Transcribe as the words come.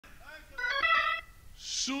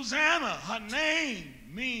Susanna, her name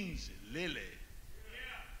means lily.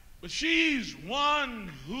 But she's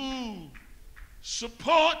one who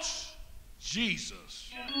supports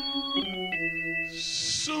Jesus.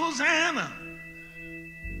 Susanna,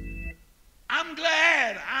 I'm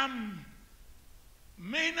glad I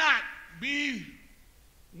may not be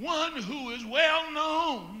one who is well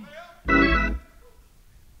known,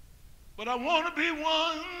 but I want to be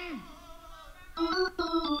one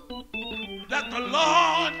that the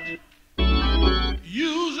Lord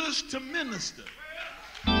uses to minister.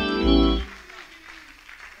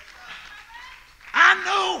 I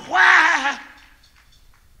know why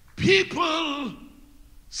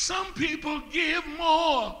some people give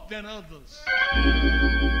more than others.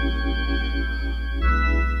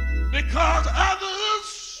 Because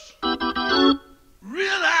others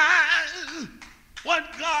realize what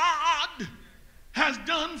God has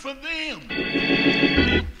done for them.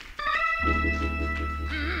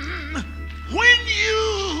 When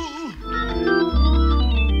you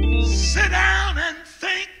sit down and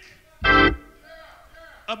think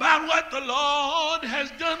about what the Lord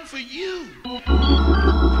has done for you,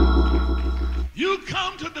 you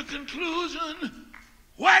come to the conclusion,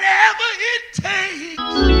 whatever it takes,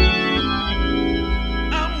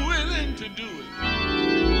 I'm willing to do it.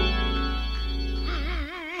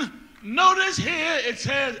 Notice here it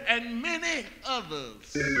says, and many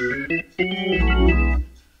others.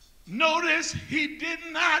 Notice he did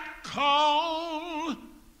not call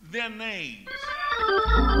their names.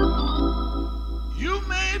 You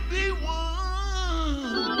may be one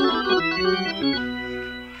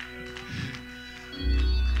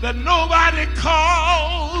that nobody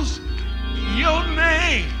calls your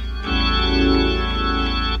name.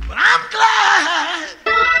 But I'm glad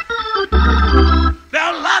there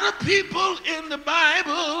are a lot of people in the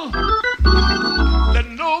Bible that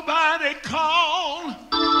nobody called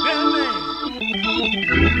their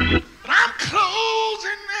name. But I'm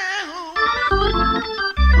closing now.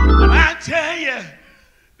 But I tell you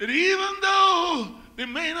that even though they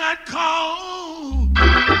may not call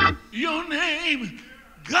your name,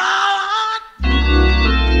 God